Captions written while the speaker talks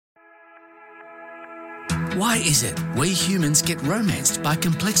Why is it we humans get romanced by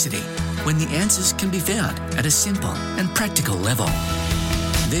complexity when the answers can be found at a simple and practical level?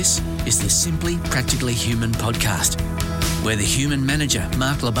 This is the Simply Practically Human podcast, where the human manager,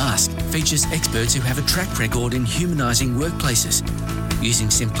 Mark Lebasque, features experts who have a track record in humanising workplaces, using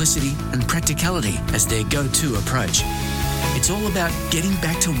simplicity and practicality as their go-to approach. It's all about getting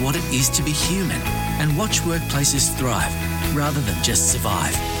back to what it is to be human and watch workplaces thrive rather than just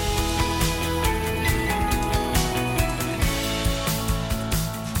survive.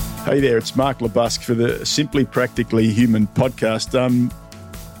 Hey there, it's Mark Lebasque for the Simply Practically Human podcast.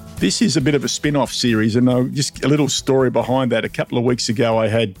 This is a bit of a spin-off series, and just a little story behind that. A couple of weeks ago, I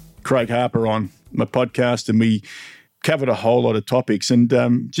had Craig Harper on my podcast, and we covered a whole lot of topics.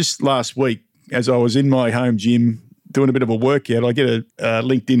 And just last week, as I was in my home gym doing a bit of a workout, I get a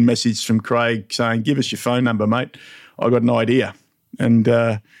LinkedIn message from Craig saying, "Give us your phone number, mate. I got an idea." And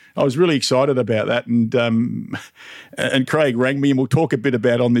I was really excited about that. And Craig rang me, and we'll talk a bit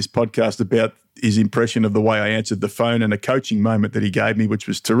about on this podcast about his impression of the way I answered the phone and a coaching moment that he gave me, which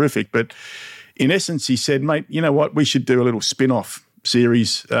was terrific. But in essence, he said, "Mate, you know what? We should do a little spin-off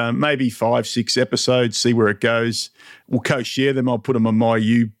series, maybe 5-6 episodes, see where it goes. We'll co-share them. I'll put them on my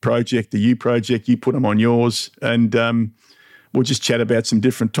you project, you put them on yours, and we'll just chat about some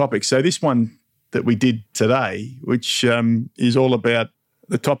different topics." So this one that we did today, which is all about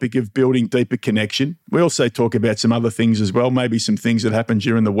the topic of building deeper connection. We also talk about some other things as well, maybe some things that happened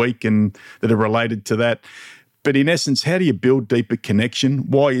during the week and that are related to that. But in essence, how do you build deeper connection?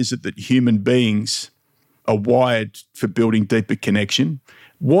 Why is it that human beings are wired for building deeper connection?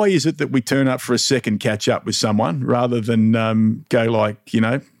 Why is it that we turn up for a second catch up with someone rather than go like,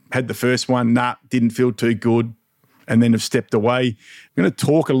 had the first one, didn't feel too good, and then have stepped away? I'm going to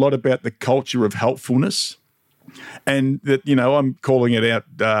talk a lot about the culture of helpfulness. And that, I'm calling it out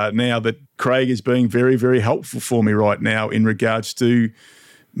now that Craig is being very, very helpful for me right now in regards to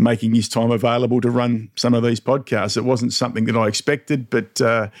making his time available to run some of these podcasts. It wasn't something that I expected, but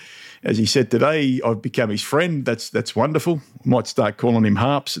as he said today, I've become his friend. That's wonderful. Might start calling him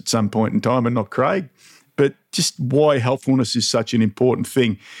Harps at some point in time and not Craig. But just why helpfulness is such an important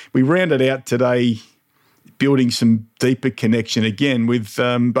thing. We rounded out today building some deeper connection again with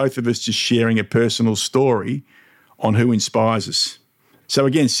both of us just sharing a personal story on who inspires us. So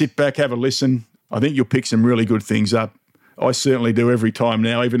again, sit back, have a listen. I think you'll pick some really good things up. I certainly do every time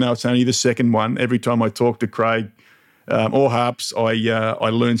now, even though it's only the second one. Every time I talk to Craig or Harps, I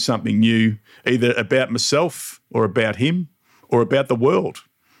learn something new, either about myself or about him or about the world.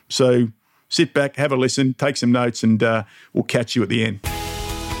 So sit back, have a listen, take some notes, and we'll catch you at the end.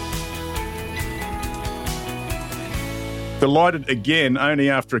 Delighted again, only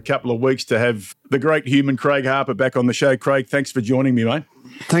after a couple of weeks, to have the great human Craig Harper back on the show. Craig, thanks for joining me, mate.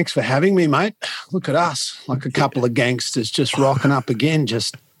 Thanks for having me, mate. Look at us, like a couple of gangsters just rocking up again,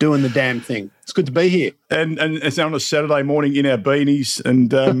 just doing the damn thing. It's good to be here. And it's on a Saturday morning in our beanies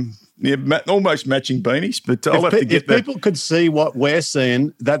and almost matching beanies, but I'll have to get that. If people could see what we're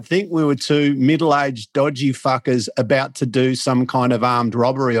seeing, they'd think we were two middle-aged dodgy fuckers about to do some kind of armed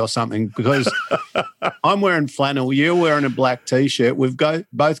robbery or something, because I'm wearing flannel, you're wearing a black T-shirt, we've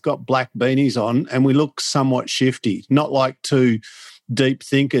both got black beanies on, and we look somewhat shifty, not like two deep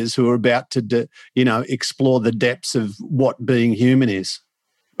thinkers who are about to, explore the depths of what being human is.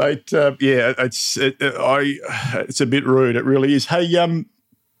 It's a bit rude. It really is. Hey,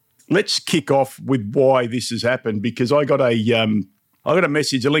 let's kick off with why this has happened, because I got a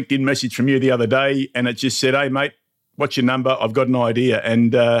LinkedIn message from you the other day, and it just said, "Hey, mate, what's your number? I've got an idea."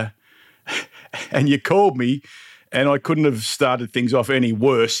 And you called me, and I couldn't have started things off any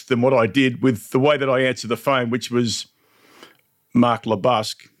worse than what I did with the way that I answered the phone, which was Mark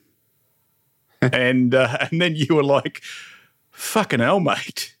Lebasque. and then you were like, "Fucking hell,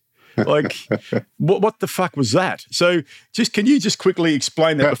 mate." Like, what the fuck was that? So can you just quickly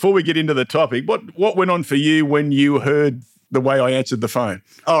explain that before we get into the topic? What went on for you when you heard the way I answered the phone?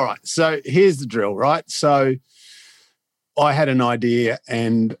 All right. So here's the drill, right? So I had an idea,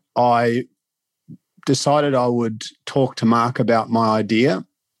 and I decided I would talk to Mark about my idea,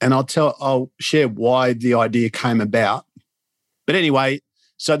 and I'll share why the idea came about. But anyway,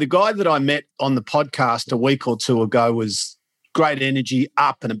 so the guy that I met on the podcast a week or two ago was great energy,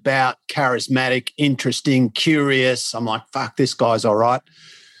 up and about, charismatic, interesting, curious. I'm like, fuck, this guy's all right.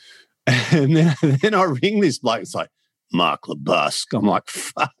 And then I ring this bloke. It's like, Mark Lebasque. I'm like,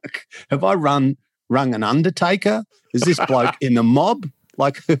 fuck, have I rung an undertaker? Is this bloke in the mob?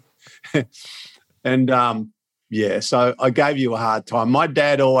 Like, and so I gave you a hard time. My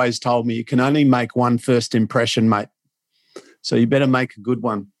dad always told me you can only make one first impression, mate. So you better make a good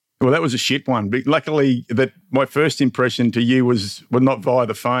one. Well, that was a shit one. But luckily, that my first impression to you was not via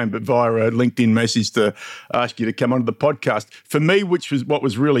the phone, but via a LinkedIn message to ask you to come onto the podcast. For me, which was what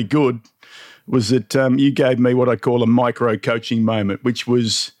was really good, was that you gave me what I call a micro coaching moment, which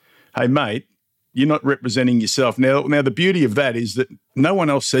was, hey, mate, you're not representing yourself. Now, the beauty of that is that no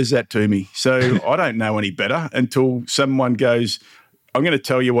one else says that to me. So I don't know any better until someone goes, I'm going to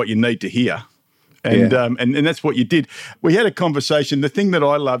tell you what you need to hear. And that's what you did. We had a conversation. The thing that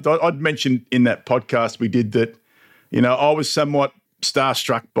I loved, I'd mentioned in that podcast we did that, I was somewhat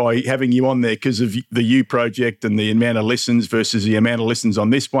starstruck by having you on there because of the You Project and the amount of listens versus the amount of listens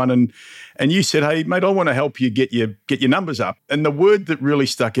on this one. And you said, hey, mate, I want to help you get your numbers up. And the word that really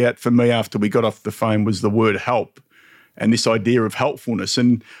stuck out for me after we got off the phone was the word help and this idea of helpfulness.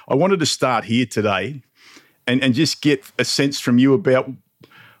 And I wanted to start here today and just get a sense from you about,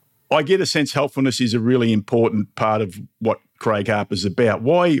 I get a sense helpfulness is a really important part of what Craig Harper's about.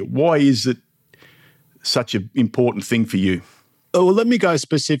 Why is it such an important thing for you? Well, let me go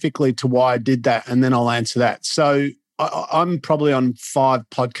specifically to why I did that, and then I'll answer that. So I'm probably on 5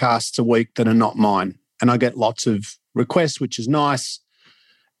 podcasts a week that are not mine, and I get lots of requests, which is nice.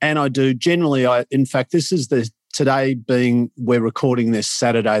 And I do generally, in fact, this is today being, we're recording this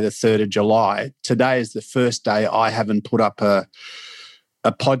Saturday, the 3rd of July. Today is the first day I haven't put up a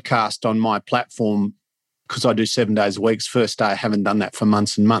podcast on my platform because I do 7 days a week. It's the first day I haven't done that for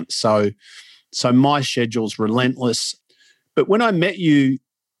months and months. So my schedule's relentless. But when I met you,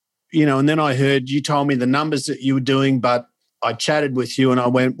 and then I heard you told me the numbers that you were doing, but I chatted with you and I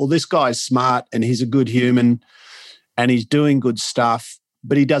went, well, this guy's smart and he's a good human and he's doing good stuff,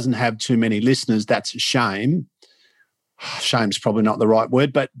 but he doesn't have too many listeners. That's a shame. Shame's probably not the right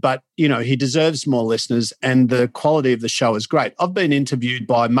word, but he deserves more listeners and the quality of the show is great. I've been interviewed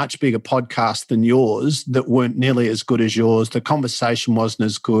by much bigger podcasts than yours that weren't nearly as good as yours. The conversation wasn't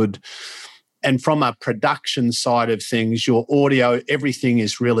as good. And from a production side of things, your audio, everything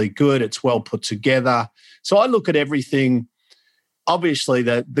is really good. It's well put together. So I look at everything. Obviously,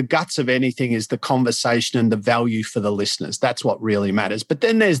 the guts of anything is the conversation and the value for the listeners. That's what really matters. But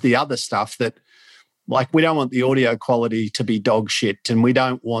then there's the other stuff that, like, we don't want the audio quality to be dog shit and we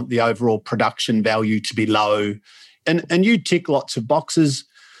don't want the overall production value to be low. And you tick lots of boxes.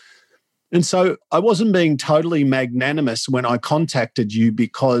 And so I wasn't being totally magnanimous when I contacted you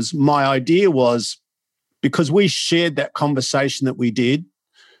because my idea was, because we shared that conversation that we did,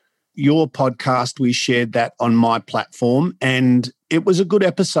 your podcast, we shared that on my platform and it was a good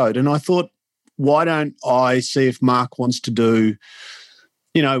episode. And I thought, why don't I see if Mark wants to do,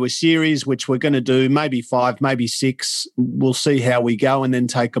 a series, which we're going to do, maybe 5, maybe 6. We'll see how we go and then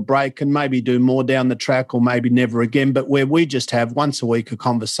take a break and maybe do more down the track or maybe never again, but where we just have once a week a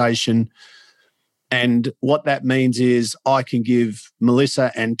conversation. And what that means is I can give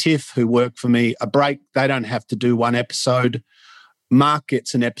Melissa and Tiff, who work for me, a break. They don't have to do one episode. Mark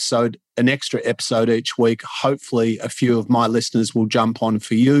gets an extra episode each week. Hopefully a few of my listeners will jump on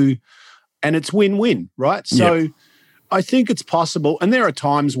for you. And it's win-win, right? So yep. I think it's possible. And there are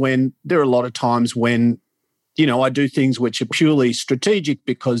a lot of times when, I do things which are purely strategic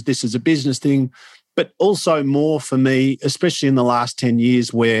because this is a business thing, but also more for me, especially in the last 10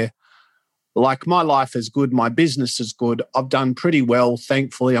 years where, like, my life is good, my business is good. I've done pretty well,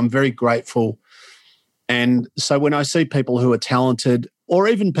 thankfully. I'm very grateful. And so when I see people who are talented or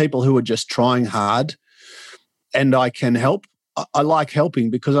even people who are just trying hard and I can help, I like helping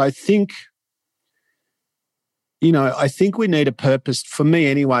because I think we need a purpose. For me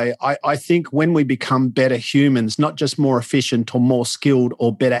anyway, I think when we become better humans, not just more efficient or more skilled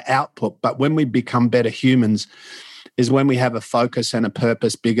or better output, but when we become better humans is when we have a focus and a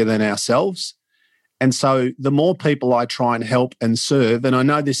purpose bigger than ourselves. And so the more people I try and help and serve, and I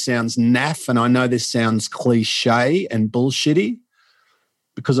know this sounds naff and I know this sounds cliche and bullshitty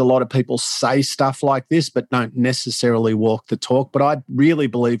because a lot of people say stuff like this but don't necessarily walk the talk. But I really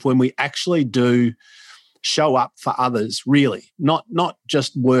believe when we actually do show up for others, really, not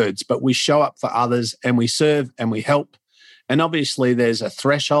just words, but we show up for others and we serve and we help. And obviously there's a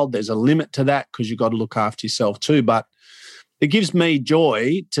threshold, there's a limit to that because you've got to look after yourself too. But it gives me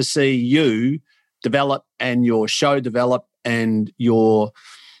joy to see you develop and your show develop and your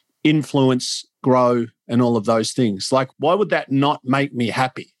influence grow and all of those things. Like, why would that not make me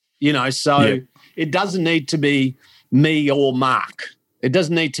happy? It doesn't need to be me or Mark. It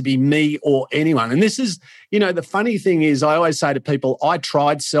doesn't need to be me or anyone. And this is, the funny thing is I always say to people, I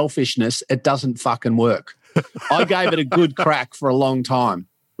tried selfishness. It doesn't fucking work. I gave it a good crack for a long time,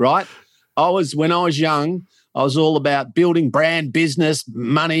 right? When I was young, I was all about building brand, business,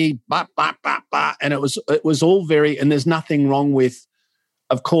 money, and it was all very, and there's nothing wrong with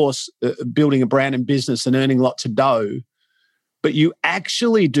of course, building a brand and business and earning lots of dough. But you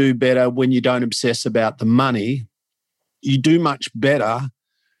actually do better when you don't obsess about the money. You do much better,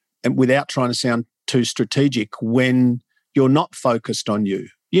 and without trying to sound too strategic, when you're not focused on you.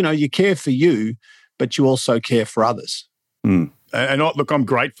 You know, you care for you, but you also care for others. And look, I'm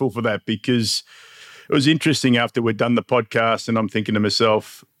grateful for that, because it was interesting after we'd done the podcast, and I'm thinking to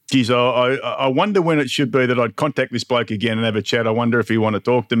myself, geez, I wonder when it should be that I'd contact this bloke again and have a chat. I wonder if he want to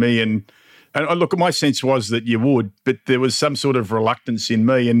talk to me. And look, my sense was that you would, but there was some sort of reluctance in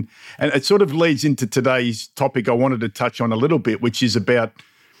me. And it sort of leads into today's topic I wanted to touch on a little bit, which is about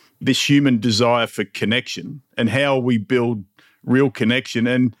this human desire for connection and how we build real connection.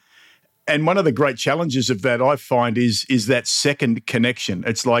 And one of the great challenges of that, I find, is that second connection.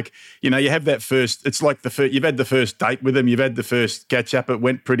 It's like, you know, you have that first, it's like you've had the first date with them, you've had the first catch up, it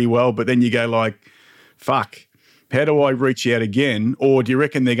went pretty well, but then you go like, fuck, how do I reach out again? Or do you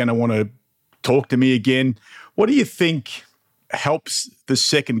reckon they're going to want to talk to me again? What do you think helps the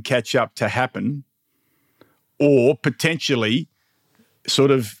second catch up to happen, or potentially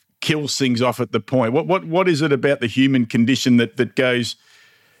sort of kills things off at the point? What is it about the human condition that goes,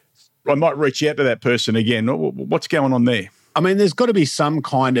 I might reach out to that person again? What's going on there? I mean, there's got to be some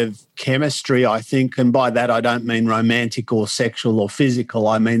kind of chemistry, I think. And by that, I don't mean romantic or sexual or physical.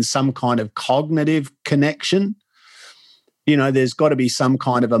 I mean some kind of cognitive connection. You know, there's got to be some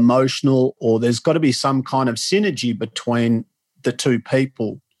kind of emotional, or there's got to be some kind of synergy between the two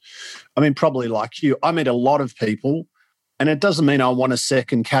people. I mean, probably like you, I met a lot of people, and it doesn't mean I want a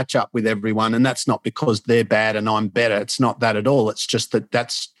second catch up with everyone. And that's not because they're bad and I'm better. It's not that at all. It's just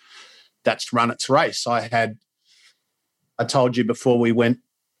that's run its race. I told you before we went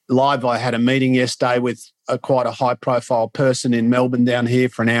live, I had a meeting yesterday with quite a high profile person in Melbourne down here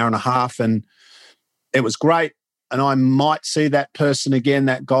for an hour and a half, and it was great. And I might see that person again,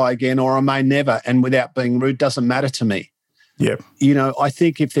 that guy again, or I may never. And without being rude, doesn't matter to me. Yeah. You know, I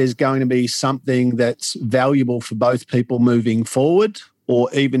think if there's going to be something that's valuable for both people moving forward,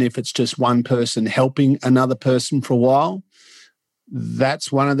 or even if it's just one person helping another person for a while, that's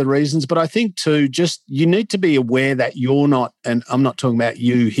one of the reasons. But I think too, just you need to be aware that you're not, and I'm not talking about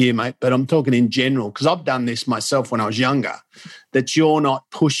you here, mate, but I'm talking in general, because I've done this myself when I was younger, that you're not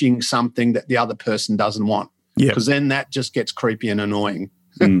pushing something that the other person doesn't want. Yeah. Because then that just gets creepy and annoying.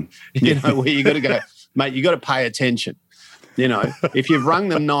 You know, where you got to go, mate, you got to pay attention. You know, if you've rung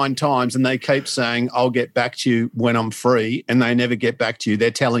them 9 times and they keep saying, I'll get back to you when I'm free, and they never get back to you,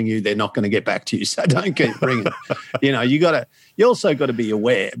 they're telling you they're not going to get back to you. So don't keep ringing. You know, you also got to be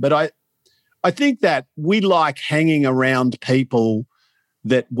aware. But I think that we like hanging around people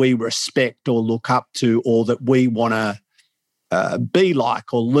that we respect or look up to, or that we want to be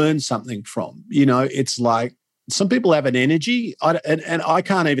like or learn something from. You know, it's like, some people have an energy, and I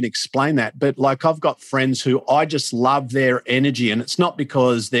can't even explain that. But like, I've got friends who I just love their energy, and it's not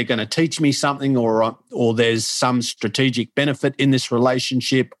because they're going to teach me something, or there's some strategic benefit in this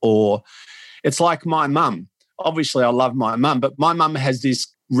relationship. Or it's like my mum. Obviously, I love my mum, but my mum has this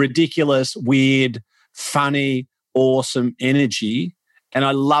ridiculous, weird, funny, awesome energy, and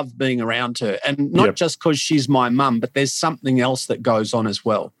I love being around her. And not just because she's my mum, but there's something else that goes on as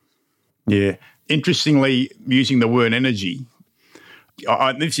well. Yeah. Interestingly, using the word energy,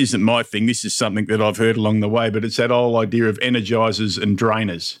 this isn't my thing. This is something that I've heard along the way, but it's that whole idea of energizers and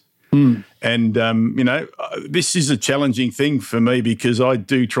drainers. And, you know, this is a challenging thing for me, because I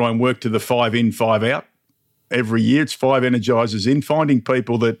do try and work to the 5 in, 5 out every year. It's 5 energizers in, finding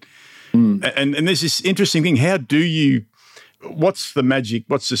people that, and there's this interesting thing. How do you, what's the magic?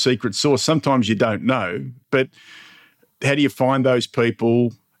 What's the secret sauce? Sometimes you don't know, but how do you find those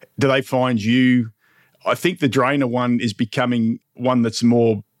people? Do they find you? I think the drainer one is becoming one that's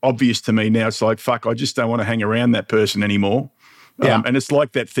more obvious to me now. It's like, fuck, I just don't want to hang around that person anymore. Yeah. And it's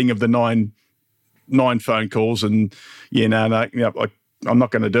like that thing of the nine phone calls and, like, I'm not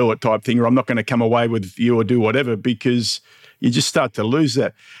going to do it type thing, or I'm not going to come away with you or do whatever, because you just start to lose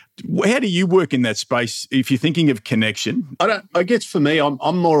that. How do you work in that space if you're thinking of connection? I guess for me,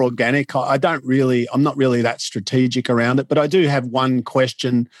 I'm more organic. I'm not really that strategic around it, but I do have one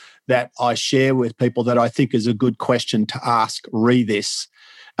question that I share with people that I think is a good question to ask this.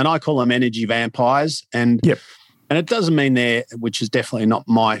 And I call them energy vampires. And it doesn't mean which is definitely not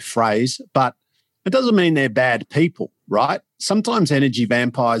my phrase, but it doesn't mean they're bad people, right? Sometimes energy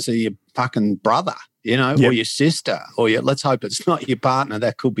vampires are your fucking brother, or your sister, or let's hope it's not your partner.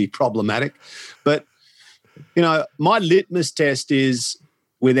 That could be problematic. But, my litmus test is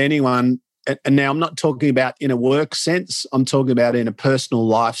with anyone, and now I'm not talking about in a work sense, I'm talking about in a personal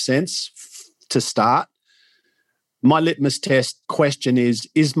life sense to start. my litmus test question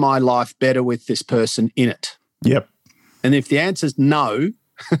is my life better with this person in it? Yep. And if the answer is no,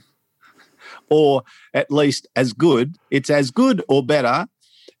 or at least as good, it's as good or better.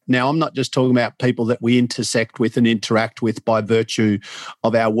 Now, I'm not just talking about people that we intersect with and interact with by virtue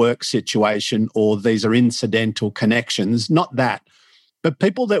of our work situation, or these are incidental connections, not that, but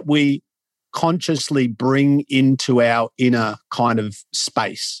people that we consciously bring into our inner kind of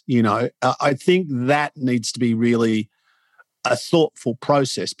space. I think that needs to be really a thoughtful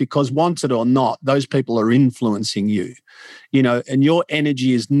process, because want it or not, those people are influencing you, and your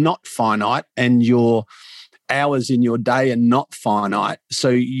energy is not finite and your hours in your day are not finite. So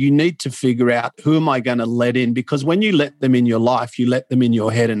you need to figure out, who am I going to let in? Because when you let them in your life, you let them in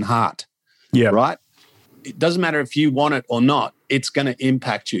your head and heart. Yeah. Right? It doesn't matter if you want it or not, it's going to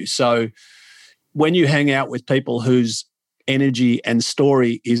impact you. So when you hang out with people whose energy and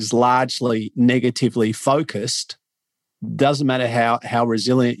story is largely negatively focused, doesn't matter how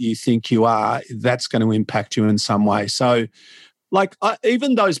resilient you think you are, that's going to impact you in some way. So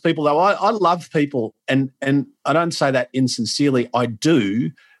even those people, though, I love people, and I don't say that insincerely, I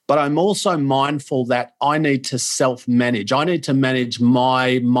do, but I'm also mindful that I need to self-manage. I need to manage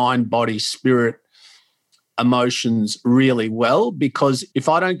my mind, body, spirit, emotions really well, because if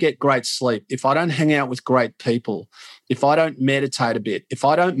I don't get great sleep, if I don't hang out with great people, if I don't meditate a bit, if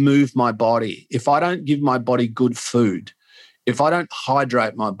I don't move my body, if I don't give my body good food, if I don't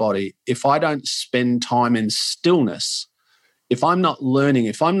hydrate my body, if I don't spend time in stillness, if I'm not learning,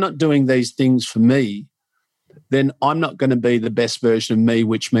 if I'm not doing these things for me, then I'm not going to be the best version of me,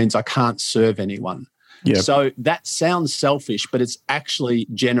 which means I can't serve anyone. Yep. So that sounds selfish, but it's actually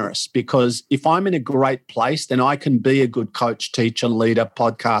generous, because if I'm in a great place, then I can be a good coach, teacher, leader,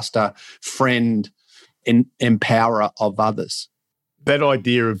 podcaster, friend, and empowerer of others. That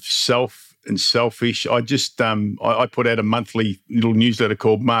idea of self and selfish, I just I put out a monthly little newsletter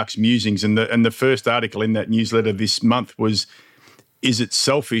called Mark's Musings, and the first article in that newsletter this month was, is it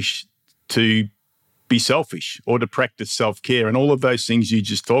selfish to be selfish or to practice self-care? And all of those things you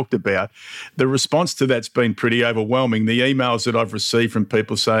just talked about, the response to that's been pretty overwhelming. The emails that I've received from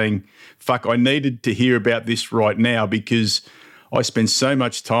people saying, fuck, I needed to hear about this right now because I spend so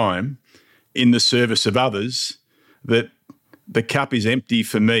much time in the service of others that the cup is empty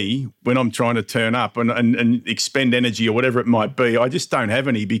for me when I'm trying to turn up and expend energy or whatever it might be. I just don't have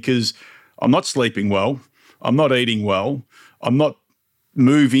any, because I'm not sleeping well, I'm not eating well, I'm not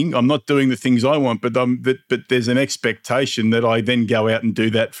moving, I'm not doing the things I want, but there's an expectation that I then go out and do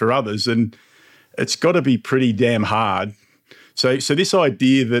that for others, and it's got to be pretty damn hard. So this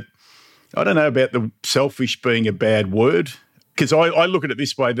idea that, I don't know about the selfish being a bad word, because I look at it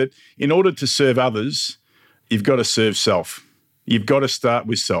this way, that in order to serve others, you've got to serve self. You've got to start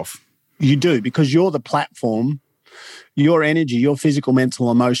with self. You do, because you're the platform. Your energy, your physical,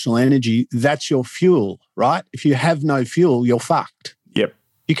 mental, emotional energy, that's your fuel, right? If you have no fuel, you're fucked. Yep.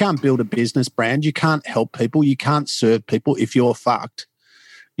 You can't build a business brand. You can't help people. You can't serve people if you're fucked.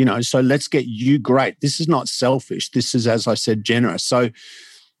 So let's get you great. This is not selfish. This is, as I said, generous. So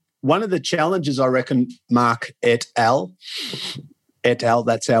one of the challenges, I reckon, Mark et al.,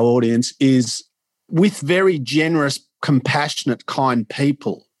 that's our audience, is with very generous, compassionate, kind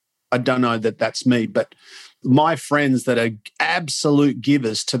people. I don't know that that's me, but my friends that are absolute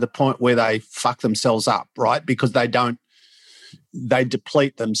givers to the point where they fuck themselves up, right? Because they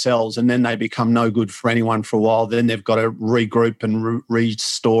deplete themselves, and then they become no good for anyone for a while. Then they've got to regroup and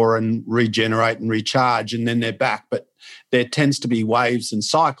restore and regenerate and recharge, and then they're back. But there tends to be waves and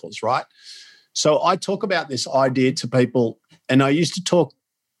cycles, right? So I talk about this idea to people, and I used to talk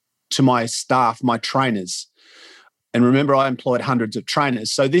to my staff, my trainers. And remember, I employed hundreds of trainers.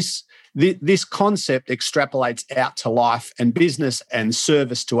 So this concept extrapolates out to life and business and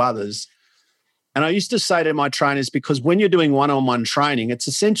service to others. And I used to say to my trainers, because when you're doing one-on-one training, it's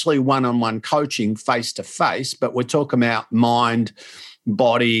essentially one-on-one coaching face-to-face, but we're talking about mind,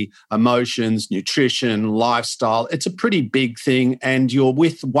 body, emotions, nutrition, lifestyle. It's a pretty big thing, and you're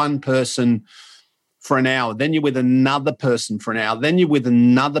with one person for an hour, then you're with another person for an hour, then you're with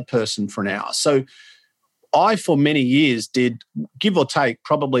another person for an hour. So I, for many years, did, give or take,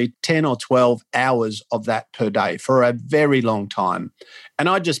 probably 10 or 12 hours of that per day for a very long time. And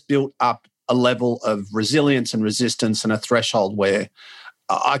I just built up a level of resilience and resistance and a threshold where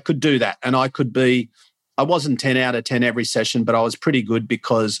I could do that. And I wasn't 10 out of 10 every session, but I was pretty good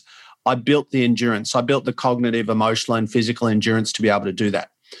because I built the endurance. I built the cognitive, emotional, and physical endurance to be able to do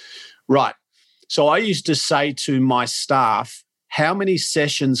that. Right. So I used to say to my staff, how many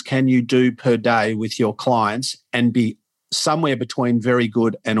sessions can you do per day with your clients and be somewhere between very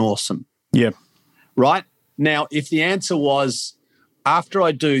good and awesome? Yeah. Right? Now, if the answer was after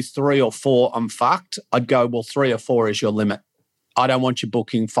I do 3 or 4, I'm fucked, I'd go, well, 3 or 4 is your limit. I don't want you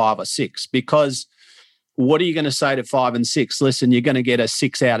booking 5 or 6, because what are you going to say to 5 and 6? Listen, you're going to get a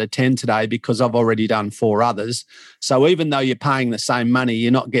 6 out of 10 today because I've already done 4 others. So even though you're paying the same money,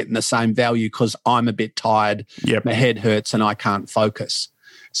 you're not getting the same value because I'm a bit tired, my head hurts and I can't focus.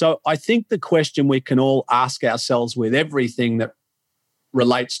 So I think the question we can all ask ourselves with everything that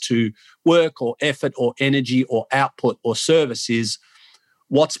relates to work or effort or energy or output or service is,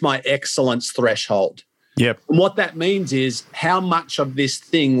 what's my excellence threshold? Yep. And what that means is how much of this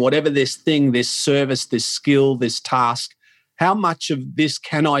thing, whatever this thing, this service, this skill, this task, how much of this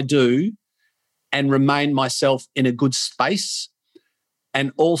can I do and remain myself in a good space,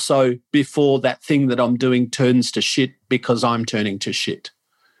 and also before that thing that I'm doing turns to shit because I'm turning to shit.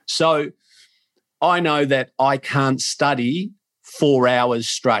 So I know that I can't study 4 hours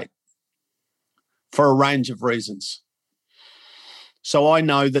straight for a range of reasons. So I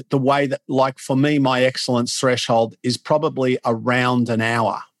know that the way that, like for me, my excellence threshold is probably around an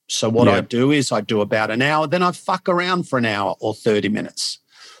hour. So what I do is I do about an hour, then I fuck around for an hour or 30 minutes.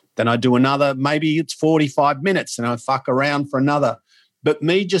 Then I do another, maybe it's 45 minutes, and I fuck around for another. But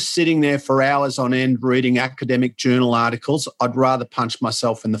me just sitting there for hours on end reading academic journal articles, I'd rather punch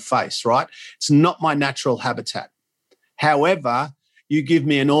myself in the face, right? It's not my natural habitat. However, you give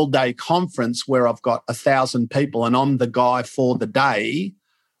me an all-day conference where I've got 1,000 people and I'm the guy for the day,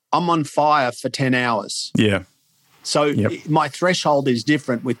 I'm on fire for 10 hours. Yeah. So my threshold is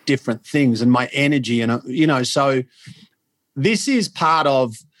different with different things, and my energy, and, so this is part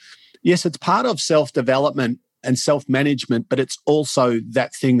of, yes, it's part of self-development and self-management, but it's also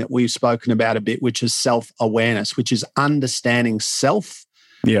that thing that we've spoken about a bit, which is self-awareness, which is understanding self.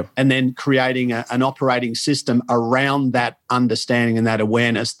 Yeah. And then creating an operating system around that understanding and that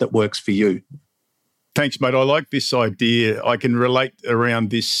awareness that works for you. Thanks, mate. I like this idea. I can relate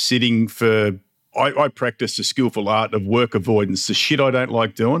around this sitting for, I practice the skillful art of work avoidance, the shit I don't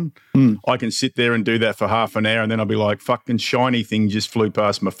like doing. I can sit there and do that for half an hour, and then I'll be like, fucking shiny thing just flew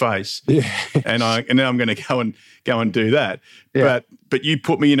past my face. Yeah. and now I'm going to go and do that. Yeah. But you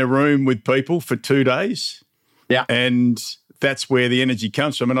put me in a room with people for 2 days. Yeah. And that's where the energy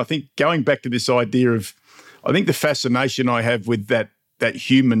comes from. And I think going back to this idea of, I think the fascination I have with that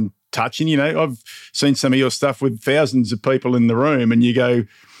human touch, and, I've seen some of your stuff with thousands of people in the room, and you go,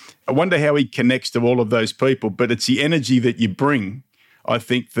 I wonder how he connects to all of those people, but it's the energy that you bring, I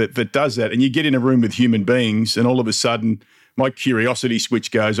think, that does that. And you get in a room with human beings, and all of a sudden my curiosity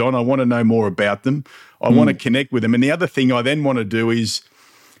switch goes on. I want to know more about them. I want to connect with them. And the other thing I then want to do is,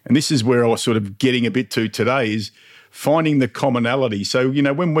 and this is where I was sort of getting a bit to today, is finding the commonality. So,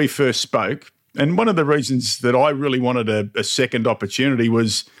 when we first spoke, and one of the reasons that I really wanted a second opportunity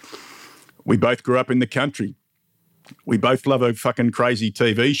was we both grew up in the country. We both love a fucking crazy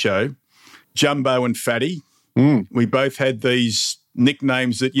TV show, Jumbo and Fatty. We both had these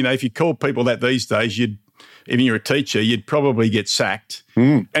nicknames that, if you called people that these days, even you're a teacher, you'd probably get sacked.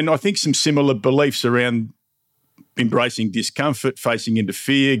 And I think some similar beliefs around embracing discomfort, facing into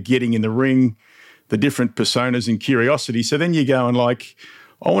fear, getting in the ring, the different personas and curiosity. So then you're going like,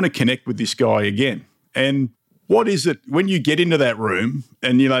 I want to connect with this guy again. And what is it when you get into that room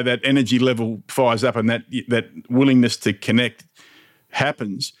and, that energy level fires up and that willingness to connect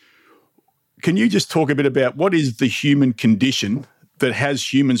happens? Can you just talk a bit about what is the human condition that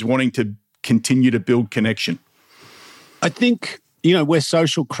has humans wanting to continue to build connection? I think, we're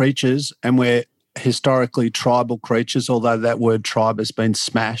social creatures, and we're historically tribal creatures, although that word tribe has been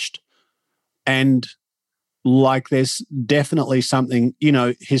smashed. And there's definitely something,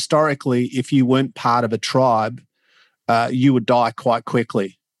 historically, if you weren't part of a tribe, you would die quite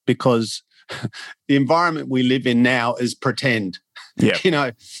quickly, because the environment we live in now is pretend. Yeah.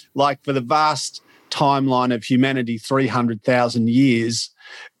 For the vast timeline of humanity, 300,000 years,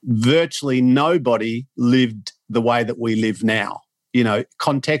 virtually nobody lived the way that we live now,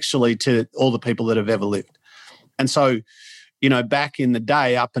 contextually to all the people that have ever lived. And so, back in the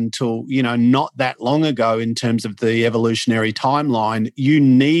day, up until, not that long ago in terms of the evolutionary timeline, you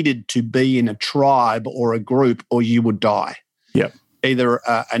needed to be in a tribe or a group or you would die. Yeah. Either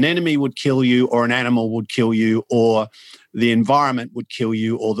an enemy would kill you, or an animal would kill you, or the environment would kill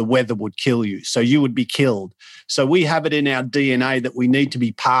you, or the weather would kill you. So you would be killed. So we have it in our DNA that we need to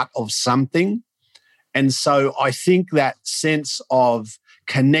be part of something. And so I think that sense of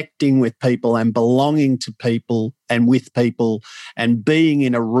connecting with people and belonging to people and with people and being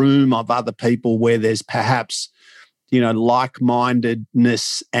in a room of other people where there's perhaps,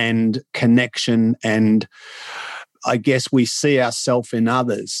 like-mindedness and connection, and I guess we see ourselves in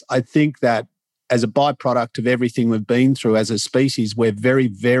others. I think that as a byproduct of everything we've been through as a species, we're very,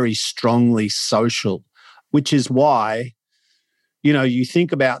 very strongly social, which is why, you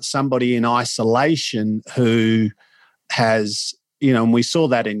think about somebody in isolation who has, and we saw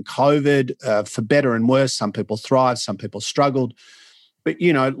that in COVID, for better and worse. Some people thrived, some people struggled. But,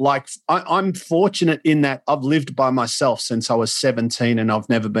 I'm fortunate in that I've lived by myself since I was 17 and I've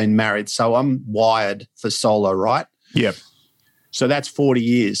never been married. So I'm wired for solo, right? Yep. So that's 40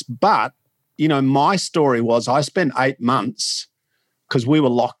 years. But, my story was I spent 8 months because we were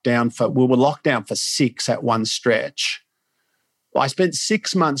locked down for 6 at one stretch. I spent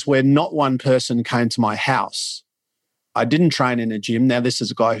 6 months where not one person came to my house. I didn't train in a gym. Now, this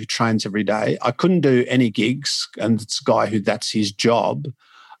is a guy who trains every day. I couldn't do any gigs, and it's a guy who that's his job.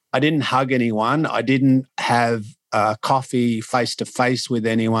 I didn't hug anyone. I didn't have coffee face-to-face with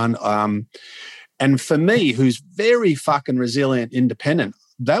anyone. And for me, who's very fucking resilient, independent,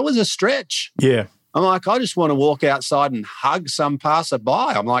 that was a stretch. Yeah. I'm like, I just want to walk outside and hug some passerby.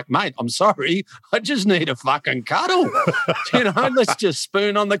 I'm like, mate, I'm sorry. I just need a fucking cuddle. Let's just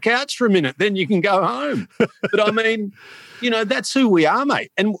spoon on the couch for a minute. Then you can go home. But I mean, that's who we are,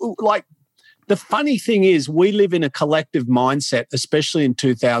 mate. And like, the funny thing is we live in a collective mindset, especially in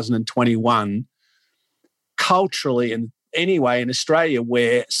 2021, culturally and anyway in Australia,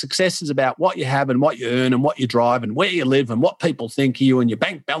 where success is about what you have and what you earn and what you drive and where you live and what people think of you and your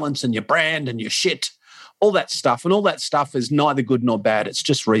bank balance and your brand and your shit, all that stuff. And all that stuff is neither good nor bad. It's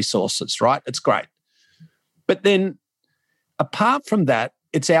just resources, right? It's great. But then apart from that,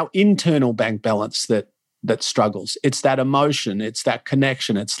 it's our internal bank balance that struggles. It's that emotion. It's that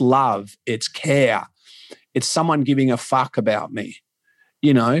connection. It's love. It's care. It's someone giving a fuck about me,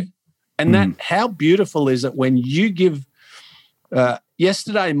 And that, how beautiful is it when you give...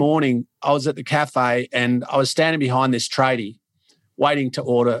 yesterday morning, I was at the cafe and I was standing behind this tradie waiting to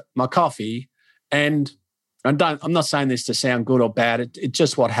order my coffee. And I'm not saying this to sound good or bad. It's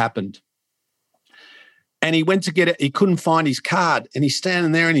just what happened. And he went to get it. He couldn't find his card. And he's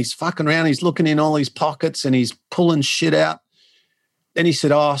standing there and he's fucking around. He's looking in all his pockets and he's pulling shit out. Then he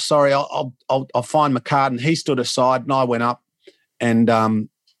said, "Oh, sorry, I'll find my card." And he stood aside and I went up and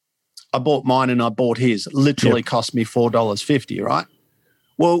I bought mine and I bought his. It literally cost me $4.50, right?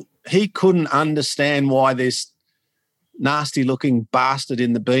 Well, he couldn't understand why this nasty-looking bastard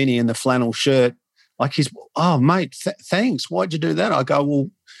in the beanie and the flannel shirt, like oh, mate, thanks. Why'd you do that? I go, well,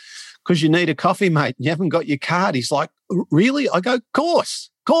 because you need a coffee, mate, and you haven't got your card. He's like, really? I go, course.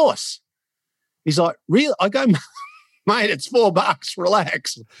 He's like, really? I go, mate, it's $4,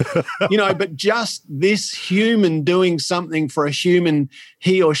 relax. But just this human doing something for a human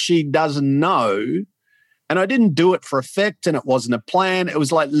he or she doesn't know. And I didn't do it for effect and it wasn't a plan. It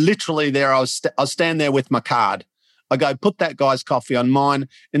was like literally there. I'll stand there with my card. I go, put that guy's coffee on mine.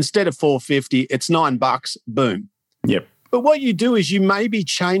 Instead of $4.50, it's $9. Boom. Yep. But what you do is you maybe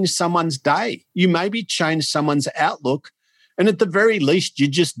change someone's day. You maybe change someone's outlook. And at the very least, you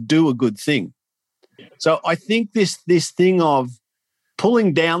just do a good thing. So I think this thing of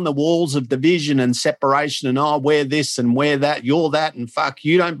pulling down the walls of division and separation and we're this and we're that, you're that, and fuck,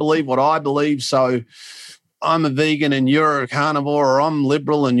 you don't believe what I believe, so I'm a vegan and you're a carnivore, or I'm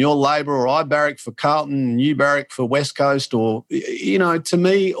liberal and you're Labor, or I barrack for Carlton and you barrack for West Coast, or, to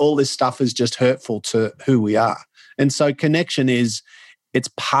me, all this stuff is just hurtful to who we are. And so connection it's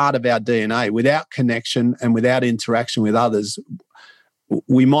part of our DNA. Without connection and without interaction with others,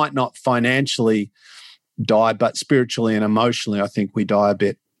 we might not financially die, but spiritually and emotionally, I think we die a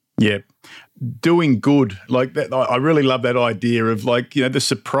bit. Yeah. Doing good. Like that. I really love that idea of the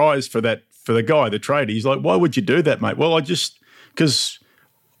surprise for the guy, the trader. He's like, why would you do that, mate? Well, because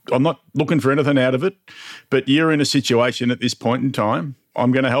I'm not looking for anything out of it, but you're in a situation at this point in time.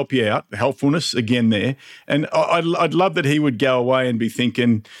 I'm going to help you out. Helpfulness again there. And I'd love that he would go away and be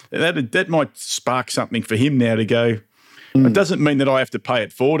thinking that might spark something for him now to go, It doesn't mean that I have to pay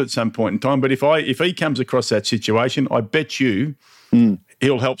it forward at some point in time, but if he comes across that situation, I bet you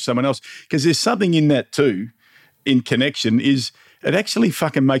he'll help someone else. Because there's something in that too, in connection, is it actually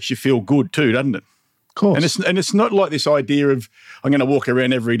fucking makes you feel good too, doesn't it? Of course. And it's not like this idea of I'm going to walk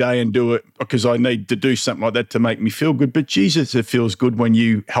around every day and do it because I need to do something like that to make me feel good. But Jesus, it feels good when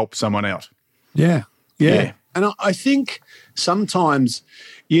you help someone out. Yeah. And I think sometimes,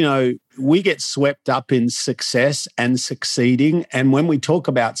 we get swept up in success and succeeding. And when we talk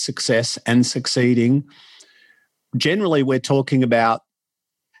about success and succeeding, generally we're talking about,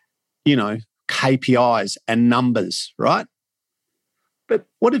 KPIs and numbers, right? But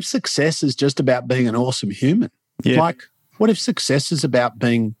what if success is just about being an awesome human? Yeah. Like, what if success is about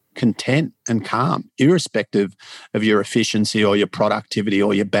being content and calm, irrespective of your efficiency or your productivity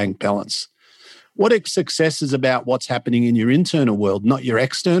or your bank balance? What if success is about what's happening in your internal world, not your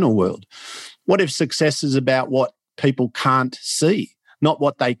external world? What if success is about what people can't see, not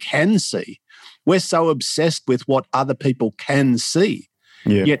what they can see? We're so obsessed with what other people can see.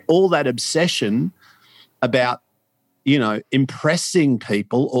 Yeah. Yet all that obsession about, impressing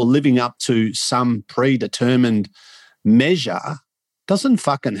people or living up to some predetermined measure doesn't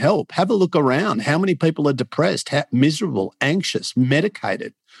fucking help. Have a look around. How many people are depressed, miserable, anxious,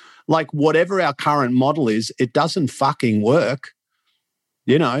 medicated? Like whatever our current model is, it doesn't fucking work.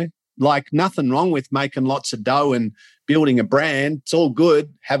 Like nothing wrong with making lots of dough and building a brand. It's all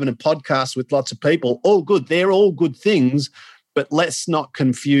good. Having a podcast with lots of people, all good. They're all good things, but let's not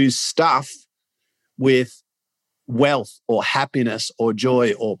confuse stuff with wealth or happiness or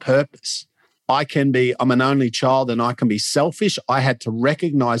joy or purpose. I'm an only child and I can be selfish. I had to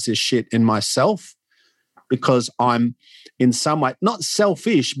recognize this shit in myself because I'm in some way, not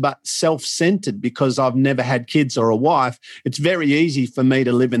selfish, but self-centered because I've never had kids or a wife. It's very easy for me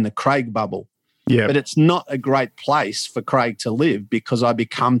to live in the Craig bubble. Yeah. But it's not a great place for Craig to live because I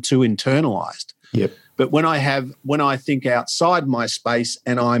become too internalized. Yep. But when I think outside my space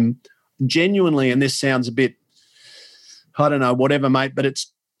and I'm genuinely, and this sounds a bit, I don't know, whatever, mate, but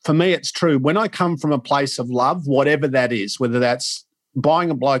for me, it's true. When I come from a place of love, whatever that is, whether that's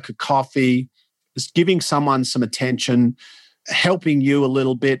buying a bloke a coffee, just giving someone some attention, helping you a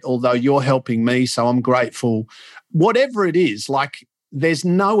little bit, although you're helping me, so I'm grateful. Whatever it is, like there's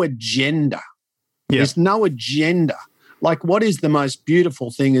no agenda. Yeah. There's no agenda. Like what is the most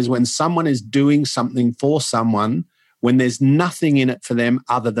beautiful thing is when someone is doing something for someone when there's nothing in it for them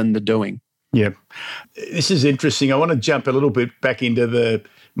other than the doing. Yeah. This is interesting. I want to jump a little bit back into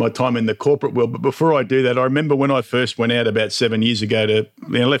my time in the corporate world. But before I do that, I remember when I first went out about 7 years ago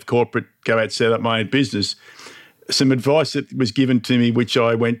left corporate, go out, set up my own business, some advice that was given to me, which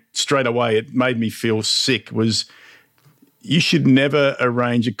I went straight away, it made me feel sick, was you should never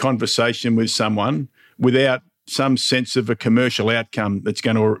arrange a conversation with someone without some sense of a commercial outcome that's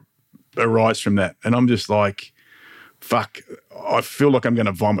going to arise from that. And I'm just like, fuck, I feel like I'm going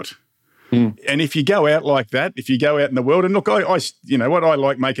to vomit. And if you go out like that, if you go out in the world, and look, I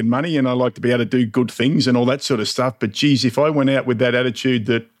like making money and I like to be able to do good things and all that sort of stuff. But geez, if I went out with that attitude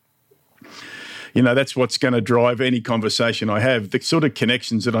that, that's what's going to drive any conversation I have, the sort of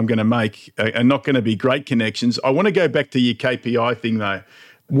connections that I'm going to make are not going to be great connections. I want to go back to your KPI thing though.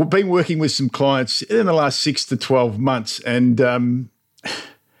 We've been working with some clients in the last 6 to 12 months and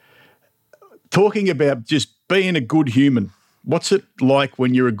talking about just being a good human. What's it like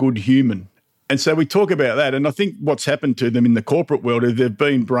when you're a good human? And so we talk about that. And I think what's happened to them in the corporate world is they've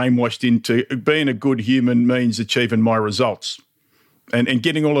been brainwashed into being a good human means achieving my results and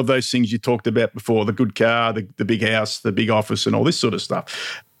getting all of those things you talked about before, the good car, the big house, the big office and all this sort of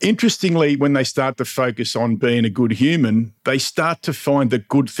stuff. Interestingly, when they start to focus on being a good human, they start to find that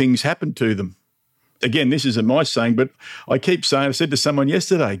good things happen to them. Again, this isn't my saying, but I said to someone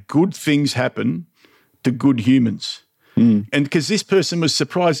yesterday, good things happen to good humans. And because this person was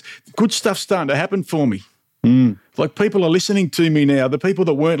surprised, good stuff's starting to happen for me. Like people are listening to me now. The people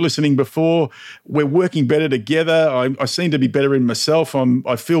that weren't listening before, we're working better together. I seem to be better in myself. I'm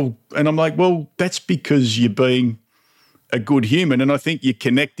like, well, that's because you're being a good human. And I think you're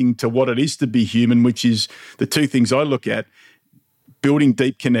connecting to what it is to be human, which is the two things I look at, building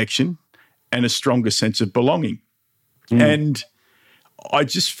deep connection and a stronger sense of belonging. And I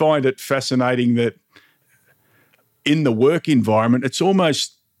just find it fascinating that in the work environment,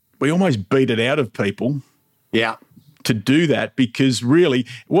 we almost beat it out of people to do that because really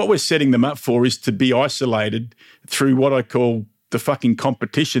what we're setting them up for is to be isolated through what I call the fucking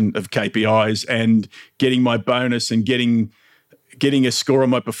competition of KPIs and getting my bonus and getting a score on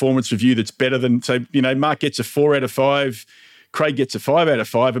my performance review that's better than, so, Mark gets a 4 out of 5, Craig gets a 5 out of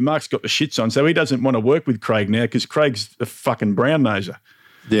 5 and Mark's got the shits on. So he doesn't want to work with Craig now because Craig's a fucking brown noser.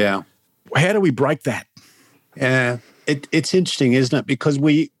 Yeah. How do we break that? Yeah, it's interesting, isn't it? Because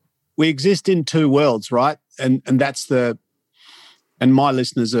we exist in two worlds, right? And my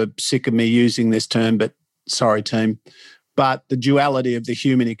listeners are sick of me using this term, but sorry, team. But the duality of the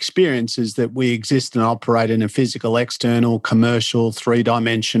human experience is that we exist and operate in a physical, external, commercial,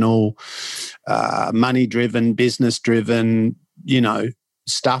 three-dimensional, money-driven, business-driven,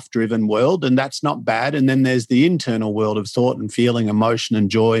 stuff-driven world, and that's not bad. And then there's the internal world of thought and feeling, emotion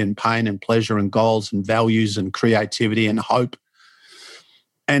and joy and pain and pleasure and goals and values and creativity and hope.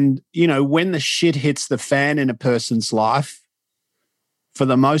 And, when the shit hits the fan in a person's life, for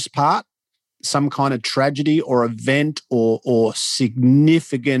the most part, some kind of tragedy or event or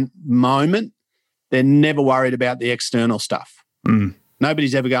significant moment, they're never worried about the external stuff.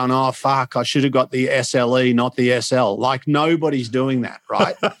 Nobody's ever going, oh, fuck, I should have got the SLE, not the SL. Like, nobody's doing that,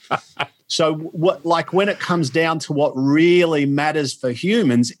 right? So when it comes down to what really matters for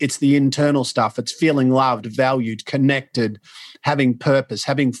humans, it's the internal stuff. It's feeling loved, valued, connected, having purpose,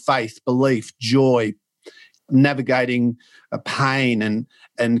 having faith, belief, joy, navigating a pain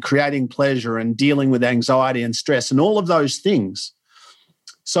and creating pleasure and dealing with anxiety and stress and all of those things.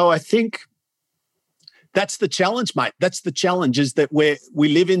 So I think that's the challenge, mate. That's the challenge, is that we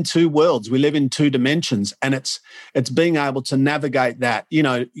live in two worlds. We live in two dimensions, and it's being able to navigate that. You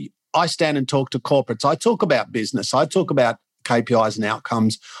know, I stand and talk to corporates. I talk about business. I talk about KPIs and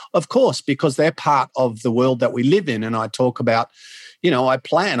outcomes, of course, because they're part of the world that we live in. And I talk about, you know, I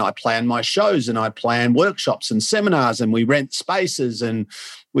plan my shows, and I plan workshops and seminars, and we rent spaces, and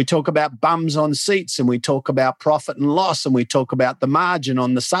we talk about bums on seats, and we talk about profit and loss, and we talk about the margin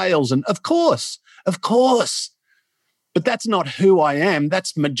on the sales. And of course, but that's not who I am.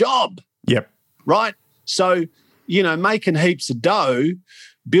 That's my job. Yep. Right. So, you know, making heaps of dough,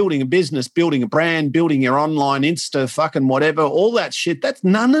 building a business, building a brand, building your online Insta, fucking whatever, all that shit,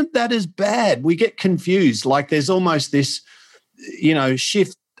 none of that is bad. We get confused. Like, there's almost this, you know,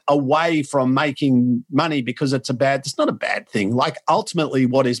 shift away from making money because it's not a bad thing. Like, ultimately,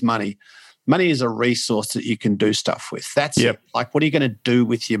 what is money? Money is a resource that you can do stuff with. That's it. Like, what are you going to do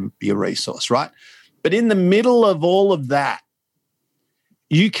with your resource, right? But in the middle of all of that,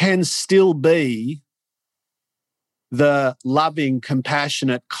 you can still be the loving,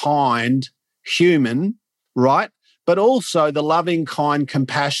 compassionate, kind human, right? But also the loving, kind,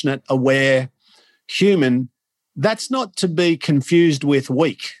 compassionate, aware human. That's not to be confused with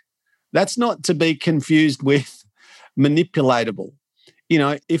weak. That's not to be confused with manipulatable. You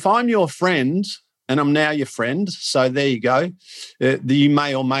know, if I'm your friend, and I'm now your friend, so there you go. You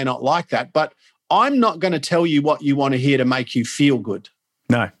may or may not like that, but I'm not going to tell you what you want to hear to make you feel good.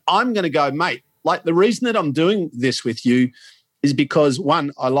 No. I'm going to go, mate, like, the reason that I'm doing this with you is because,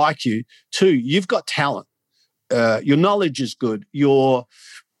 one, I like you. Two, you've got talent. Your knowledge is good. Your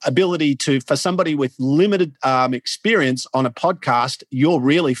ability for somebody with limited experience on a podcast, you're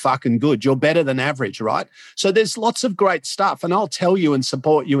really fucking good. You're better than average, right? So there's lots of great stuff, and I'll tell you and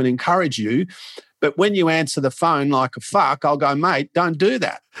support you and encourage you. But when you answer the phone like a fuck, I'll go, mate, don't do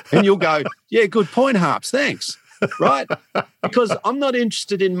that. And you'll go, yeah, good point, Harps, thanks, right? Because I'm not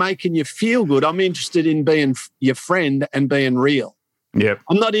interested in making you feel good. I'm interested in being your friend and being real. Yeah.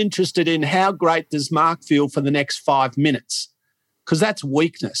 I'm not interested in how great does Mark feel for the next 5 minutes, because that's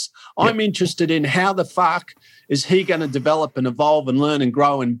weakness. I'm interested in how the fuck is he going to develop and evolve and learn and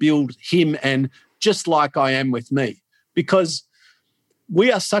grow and build him, and just like I am with me. Because we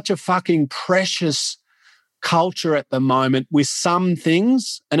are such a fucking precious culture at the moment with some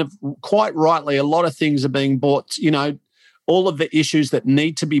things, and quite rightly, a lot of things are being brought, you know, all of the issues that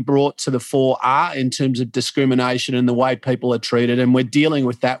need to be brought to the fore are in terms of discrimination and the way people are treated, and we're dealing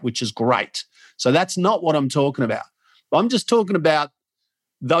with that, which is great. So that's not what I'm talking about. I'm just talking about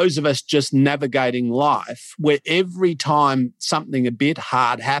those of us just navigating life where every time something a bit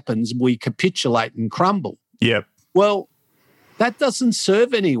hard happens, we capitulate and crumble. Yep. Well, that doesn't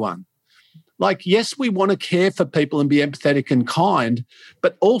serve anyone. Like, yes, we want to care for people and be empathetic and kind,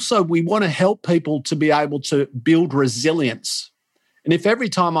 but also we want to help people to be able to build resilience. And if every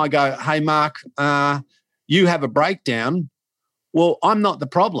time I go, hey, Mark, you have a breakdown, well, I'm not the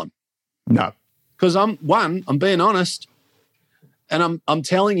problem. No. Because I'm being honest, and I'm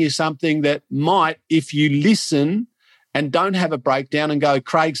telling you something that might, if you listen and don't have a breakdown and go,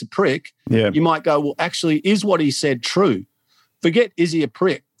 Craig's a prick, you might go, well, actually, is what he said true? Forget, is he a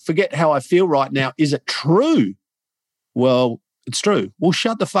prick? Forget how I feel right now. Is it true? Well, it's true. Well,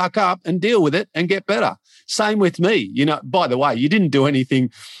 shut the fuck up and deal with it and get better. Same with me. You know, by the way, you didn't do anything.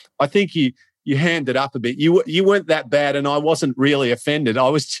 I think you handed up a bit. You weren't that bad, and I wasn't really offended.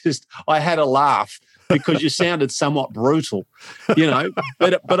 I had a laugh because you sounded somewhat brutal, you know,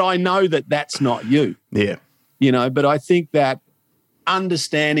 but I know that that's not you. Yeah. You know, but I think that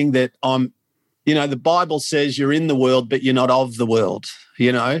understanding that you know, the Bible says you're in the world, but you're not of the world,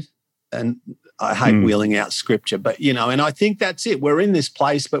 you know, and I hate wheeling out scripture, but, you know, and I think that's it. We're in this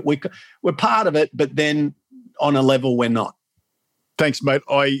place, but we're part of it, but then on a level we're not. Thanks, mate.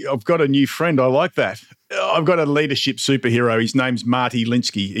 I've got a new friend. I like that. I've got a leadership superhero. His name's Marty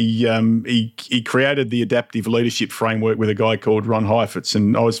Linsky. He created the adaptive leadership framework with a guy called Ron Heifetz,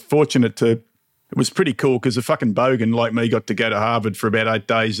 and I was fortunate it was pretty cool because a fucking bogan like me got to go to Harvard for about 8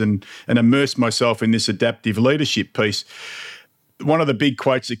 days and immerse myself in this adaptive leadership piece. One of the big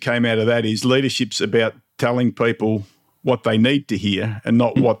quotes that came out of that is leadership's about telling people what they need to hear and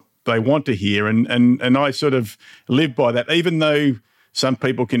not what they want to hear. And I sort of live by that, even though some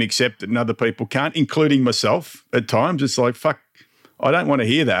people can accept it and other people can't, including myself at times. It's like, fuck, I don't want to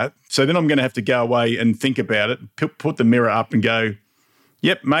hear that. So then I'm going to have to go away and think about it, put the mirror up and go,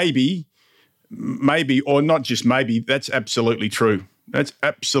 yep, maybe, or not just maybe, that's absolutely true. That's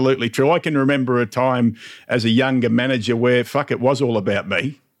absolutely true. I can remember a time as a younger manager where, fuck, it was all about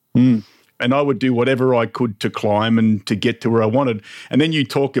me. Mm. And I would do whatever I could to climb and to get to where I wanted. And then you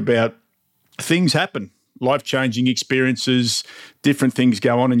talk about things happen, life-changing experiences, different things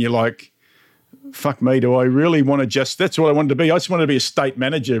go on, and you're like, fuck me, do I really want to that's what I wanted to be. I just wanted to be a state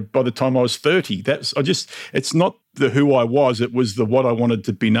manager by the time I was 30. It's not the who I was, it was the what I wanted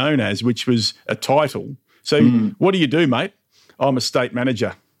to be known as, which was a title. So what do you do, mate? I'm a state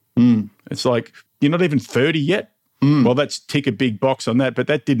manager. It's like, you're not even 30 yet? Well, that's tick a big box on that, but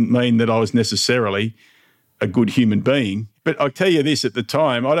that didn't mean that I was necessarily a good human being. But I'll tell you this, at the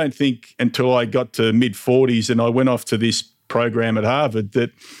time, I don't think until I got to mid-40s and I went off to this program at Harvard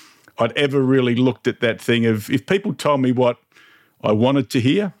that I'd ever really looked at that thing of, if people told me what I wanted to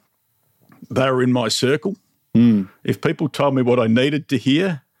hear, they were in my circle. If people told me what I needed to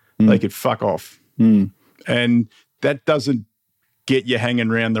hear, they could fuck off. And that doesn't get you hanging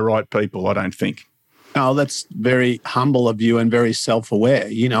around the right people, I don't think. Oh, that's very humble of you and very self-aware,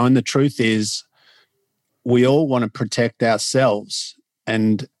 and the truth is we all want to protect ourselves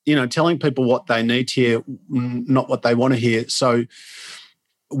and, telling people what they need to hear, not what they want to hear. So,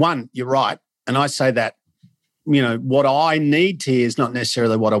 one, you're right. And I say that, what I need to hear is not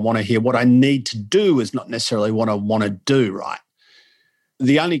necessarily what I want to hear. What I need to do is not necessarily what I want to do, right?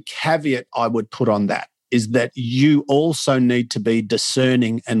 The only caveat I would put on that is that you also need to be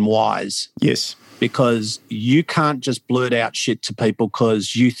discerning and wise. Yes. Because you can't just blurt out shit to people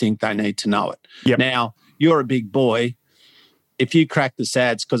because you think they need to know it. Yep. Now, you're a big boy. If you crack the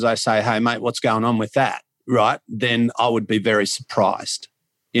sads because I say, hey, mate, what's going on with that, right, then I would be very surprised,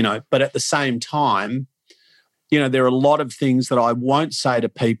 But at the same time, there are a lot of things that I won't say to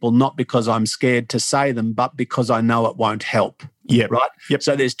people, not because I'm scared to say them, but because I know it won't help. Yeah. Right? Yep.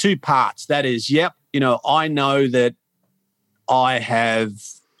 So there's two parts. That is, I know that I have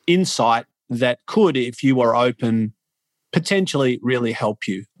insight that could, if you were open, potentially really help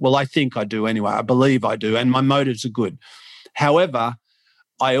you. Well, I think I do anyway. I believe I do, and my motives are good. However,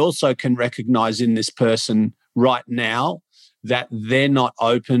 I also can recognize in this person right now that they're not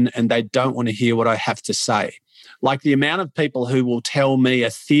open and they don't want to hear what I have to say. Like the amount of people who will tell me a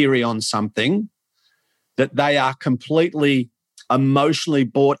theory on something that they are completely emotionally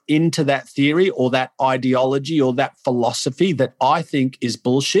bought into that theory or that ideology or that philosophy that I think is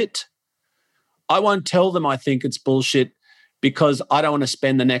bullshit. I won't tell them I think it's bullshit because I don't want to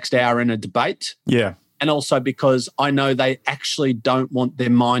spend the next hour in a debate. Yeah. And also because I know they actually don't want their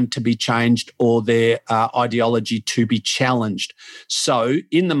mind to be changed or their ideology to be challenged. So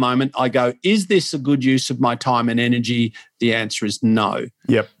in the moment, I go, is this a good use of my time and energy? The answer is no.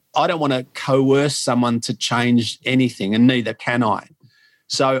 Yep. I don't want to coerce someone to change anything, and neither can I.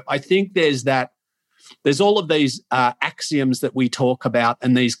 So I think there's all of these axioms that we talk about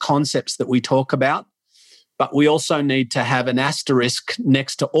and these concepts that we talk about, but we also need to have an asterisk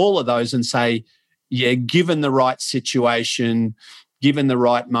next to all of those and say, yeah, given the right situation, given the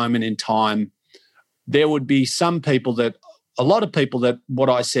right moment in time, there would be a lot of people that what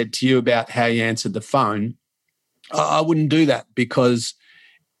I said to you about how you answered the phone, I wouldn't do that because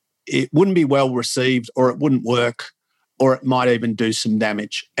it wouldn't be well received or it wouldn't work or it might even do some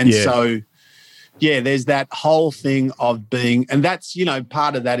damage. And so, there's that whole thing of being, and that's,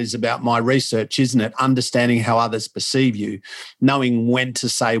 part of that is about my research, isn't it? Understanding how others perceive you, knowing when to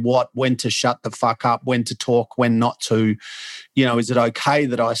say what, when to shut the fuck up, when to talk, when not to. Is it okay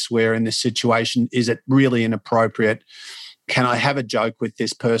that I swear in this situation? Is it really inappropriate? Can I have a joke with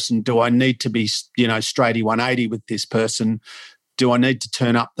this person? Do I need to be, straighty 180 with this person? Do I need to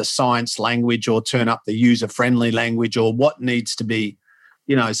turn up the science language or turn up the user-friendly language or what needs to be,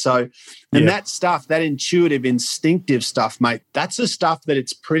 that stuff, that intuitive, instinctive stuff, mate, that's the stuff that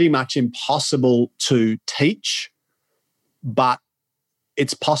it's pretty much impossible to teach, but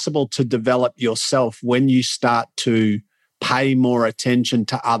it's possible to develop yourself when you start to pay more attention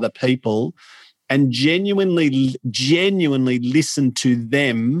to other people and genuinely listen to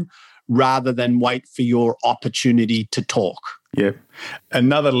them rather than wait for your opportunity to talk. Yeah.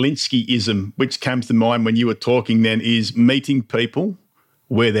 Another Linsky-ism which comes to mind when you were talking then is meeting people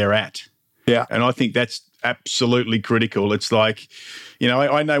where they're at. Yeah. And I think that's absolutely critical. It's like,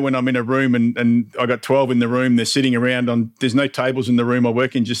 I know when I'm in a room and I got 12 in the room, they're sitting around there's no tables in the room I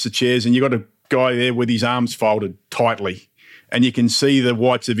work in, just the chairs, and you got a guy there with his arms folded tightly and you can see the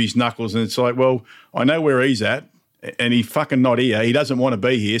whites of his knuckles and it's like, well, I know where he's at and he's fucking not here. He doesn't want to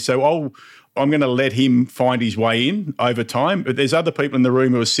be here. So I'm going to let him find his way in over time. But there's other people in the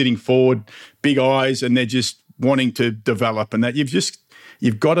room who are sitting forward, big eyes, and they're just wanting to develop, and that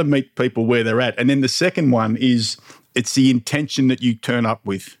you've got to meet people where they're at. And then the second one is it's the intention that you turn up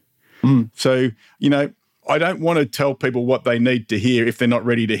with. So, I don't want to tell people what they need to hear if they're not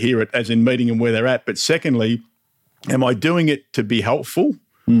ready to hear it, as in meeting them where they're at. But secondly, am I doing it to be helpful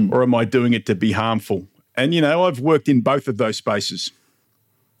or am I doing it to be harmful? And, I've worked in both of those spaces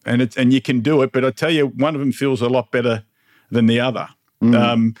and you can do it. But I tell you, one of them feels a lot better than the other.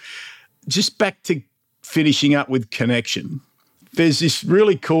 Just back to finishing up with connection. There's this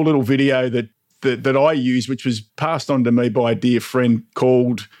really cool little video that I use, which was passed on to me by a dear friend,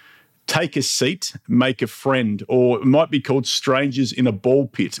 called Take a Seat, Make a Friend, or it might be called Strangers in a Ball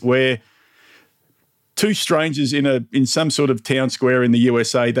Pit, where two strangers in some sort of town square in the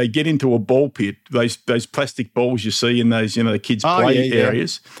USA, they get into a ball pit, those plastic balls you see in those, the kids' play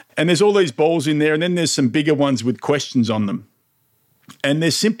areas. And there's all these balls in there, and then there's some bigger ones with questions on them. And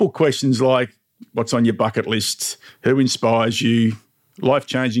there's simple questions like, what's on your bucket list? Who inspires you?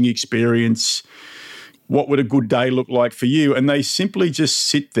 Life-changing experience? What would a good day look like for you? And they simply just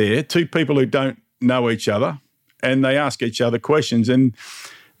sit there, two people who don't know each other, and they ask each other questions. And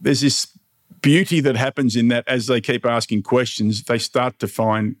there's this beauty that happens in that as they keep asking questions, they start to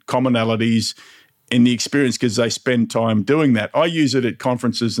find commonalities in the experience because they spend time doing that. I use it at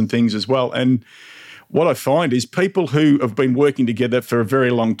conferences and things as well. And what I find is people who have been working together for a very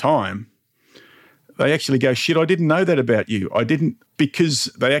long time, they actually go, shit, I didn't know that about you. I didn't, because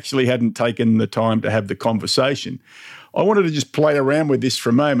they actually hadn't taken the time to have the conversation. I wanted to just play around with this for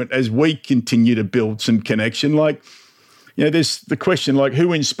a moment as we continue to build some connection. Like, there's the question like,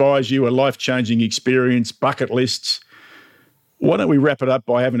 who inspires you? A life-changing experience, bucket lists. Why don't we wrap it up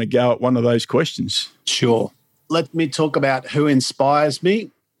by having a go at one of those questions? Sure. Let me talk about who inspires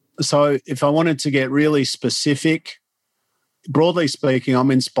me. So if I wanted to get really specific, broadly speaking,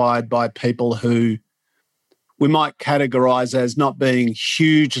 I'm inspired by people who we might categorize as not being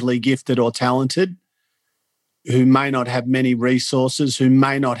hugely gifted or talented, who may not have many resources, who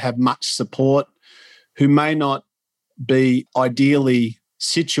may not have much support, who may not be ideally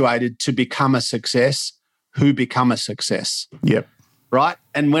situated to become a success, who become a success. Yep. Right?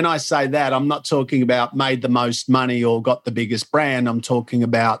 And when I say that, I'm not talking about made the most money or got the biggest brand. I'm talking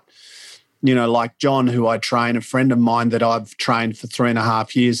about, like John, who I train, a friend of mine that I've trained for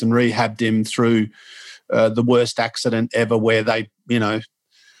 3.5 years and rehabbed him through the worst accident ever, where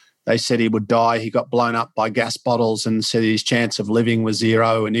they said he would die. He got blown up by gas bottles and said his chance of living was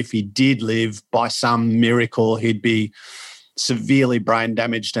 0. And if he did live, by some miracle, he'd be severely brain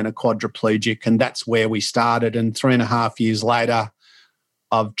damaged and a quadriplegic. And that's where we started. And 3.5 years later,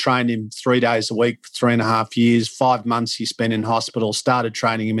 I've trained him 3 days a week for 3.5 years. 5 months he spent in hospital, started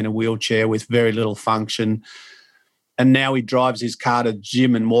training him in a wheelchair with very little function. And now he drives his car to the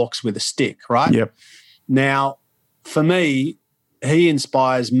gym and walks with a stick, right? Yep. Now, for me, he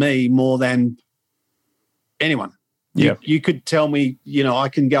inspires me more than anyone. Yep. You could tell me, I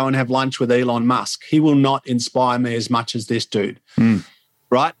can go and have lunch with Elon Musk. He will not inspire me as much as this dude,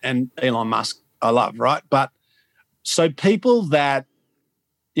 right? And Elon Musk, I love, right? But so people that,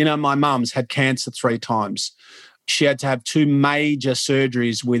 my mum's had cancer 3 times. She had to have 2 major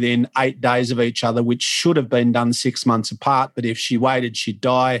surgeries within 8 days of each other, which should have been done 6 months apart. But if she waited, she'd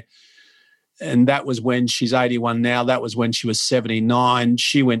die. And that was when she's 81 now. That was when she was 79.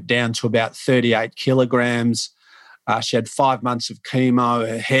 She went down to about 38 kilograms. She had 5 months of chemo.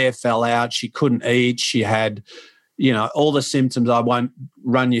 Her hair fell out. She couldn't eat. She had, all the symptoms I won't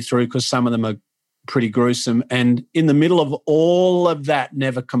run you through because some of them are pretty gruesome. And in the middle of all of that,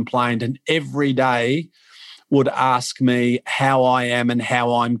 never complained. And every day would ask me how I am and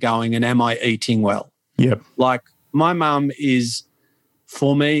how I'm going and am I eating well? Yep. Like my mum is,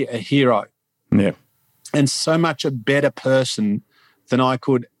 for me, a hero. Yeah. And so much a better person than I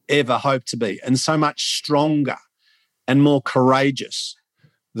could ever hope to be, and so much stronger and more courageous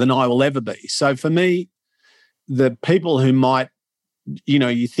than I will ever be. So for me, the people who might,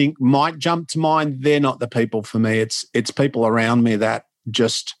 you think might jump to mind, they're not the people for me. It's people around me that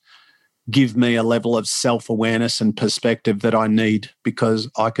just give me a level of self-awareness and perspective that I need because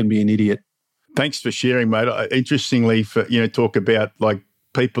I can be an idiot. Thanks for sharing, mate. Interestingly, talk about like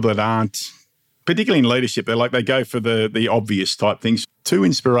people that aren't, particularly in leadership, they go for the obvious type things. 2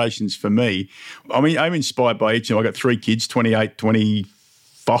 inspirations for me. I mean, I'm inspired by each. I've got 3 kids, 28,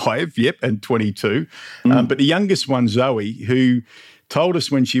 25, and 22. But the youngest one, Zoe, who told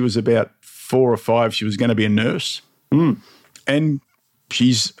us when she was about 4 or 5 she was going to be a nurse. And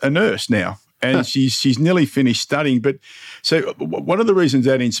she's a nurse now. and she's nearly finished studying. But so one of the reasons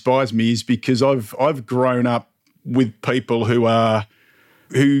that inspires me is because I've grown up with people who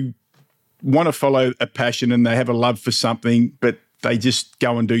want to follow a passion and they have a love for something, but they just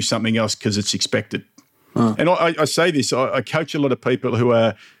go and do something else because it's expected. And I say this, I coach a lot of people who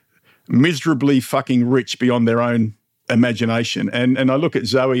are miserably fucking rich beyond their own imagination. And I look at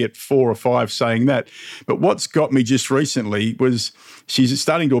Zoe at 4 or 5 saying that. But what's got me just recently was she's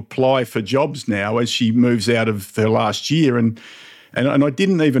starting to apply for jobs now as she moves out of her last year. And I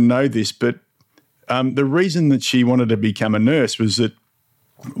didn't even know this, but the reason that she wanted to become a nurse was that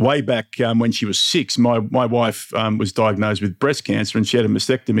way back when she was 6, my wife was diagnosed with breast cancer and she had a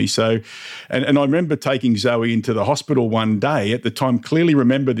mastectomy. So, and I remember taking Zoe into the hospital one day at the time, clearly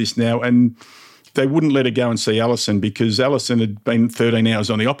remember this now, and they wouldn't let her go and see Alison because Alison had been 13 hours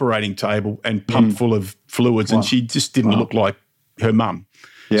on the operating table and pumped full of fluids and she just didn't look like her mum.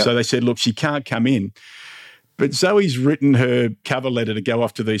 Yeah. So they said, look, she can't come in. But Zoe's written her cover letter to go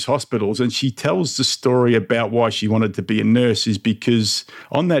off to these hospitals, and she tells the story about why she wanted to be a nurse is because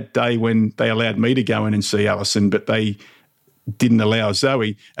on that day when they allowed me to go in and see Alison, but they didn't allow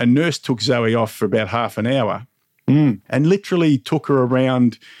Zoe, a nurse took Zoe off for about half an hour and literally took her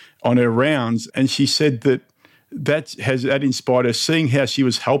around on her rounds. And she said that inspired her, seeing how she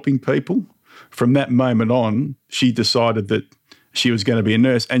was helping people. From that moment on, she decided that she was going to be a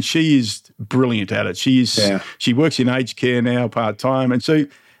nurse, and she is brilliant at it. She works in aged care now part-time, and so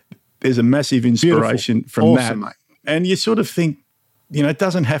there's a massive inspiration from that. Mate. And you sort of think, it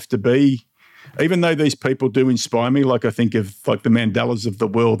doesn't have to be, even though these people do inspire me, like I think of like the Mandelas of the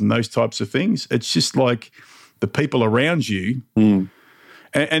world and those types of things, it's just like the people around you.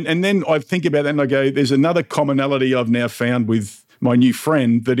 And then I think about that and I go, there's another commonality I've now found with my new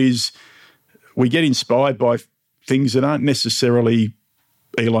friend that is we get inspired by things that aren't necessarily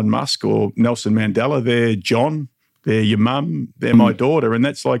Elon Musk or Nelson Mandela. They're John, they're your mum, they're my daughter. And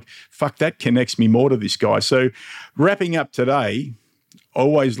that's like, fuck, that connects me more to this guy. So wrapping up today, I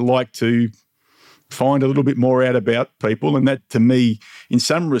always like to find a little bit more out about people. And that to me, in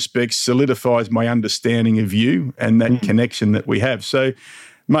some respects, solidifies my understanding of you and that connection that we have. So,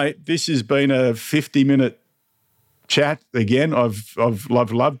 mate, this has been a 50-minute chat again. I've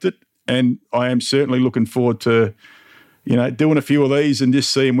loved it. And I am certainly looking forward to, doing a few of these and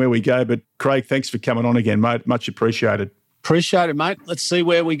just seeing where we go. But Craig, thanks for coming on again, mate. Much appreciated. Appreciate it, mate. Let's see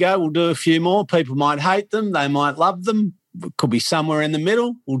where we go. We'll do a few more. People might hate them. They might love them. It could be somewhere in the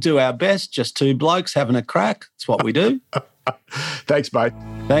middle. We'll do our best. Just 2 blokes having a crack. That's what we do. Thanks, mate.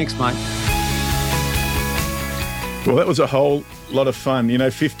 Thanks, mate. Well, that was a whole lot of fun.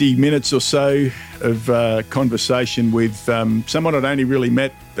 50 minutes or so of conversation with someone I'd only really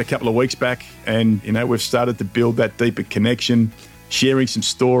met a couple of weeks back. And, we've started to build that deeper connection, sharing some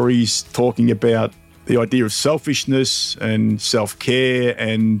stories, talking about the idea of selfishness and self-care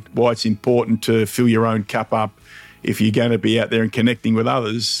and why it's important to fill your own cup up if you're going to be out there and connecting with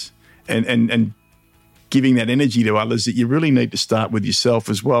others and giving that energy to others, that you really need to start with yourself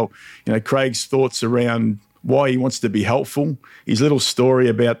as well. Craig's thoughts around why he wants to be helpful, his little story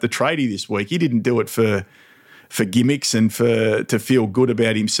about the tradie this week. He didn't do it for gimmicks and to feel good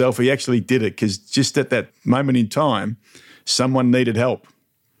about himself. He actually did it because just at that moment in time, someone needed help.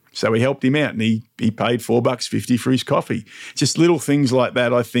 So he helped him out and he paid $4.50 for his coffee. Just little things like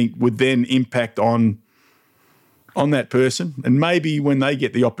that, I think, would then impact on that person. And maybe when they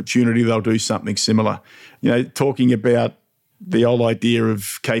get the opportunity, they'll do something similar. Talking about the whole idea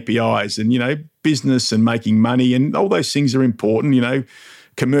of KPIs and, business and making money and all those things are important,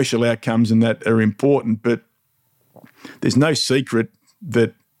 commercial outcomes and that are important. But there's no secret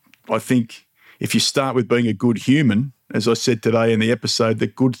that I think if you start with being a good human, as I said today in the episode,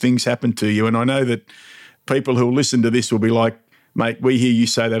 that good things happen to you. And I know that people who listen to this will be like, mate, we hear you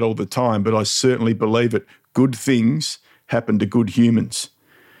say that all the time, but I certainly believe it. Good things happen to good humans.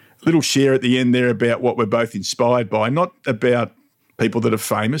 Little share at the end there about what we're both inspired by, not about people that are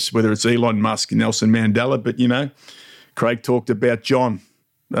famous, whether it's Elon Musk and Nelson Mandela, but, Craig talked about John.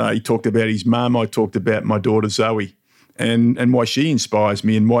 He talked about his mum. I talked about my daughter Zoe and why she inspires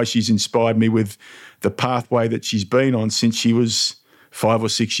me and why she's inspired me with the pathway that she's been on since she was 5 or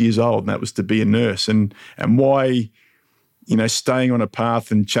 6 years old, and that was to be a nurse, and why, staying on a path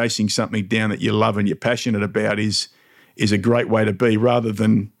and chasing something down that you love and you're passionate about is a great way to be, rather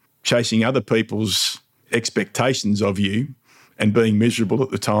than chasing other people's expectations of you and being miserable at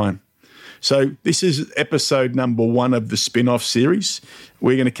the time. So this is episode number 1 of the spin-off series.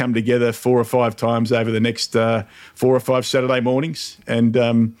 We're going to come together 4 or 5 times over the next 4 or 5 Saturday mornings and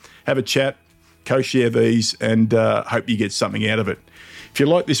have a chat, co-share these, and hope you get something out of it. If you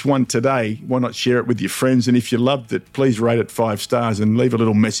like this one today, why not share it with your friends? And if you loved it, please rate it 5 stars and leave a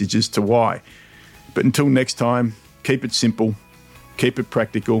little message as to why. But until next time, keep it simple, keep it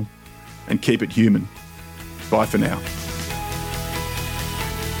practical, and keep it human. Bye for now.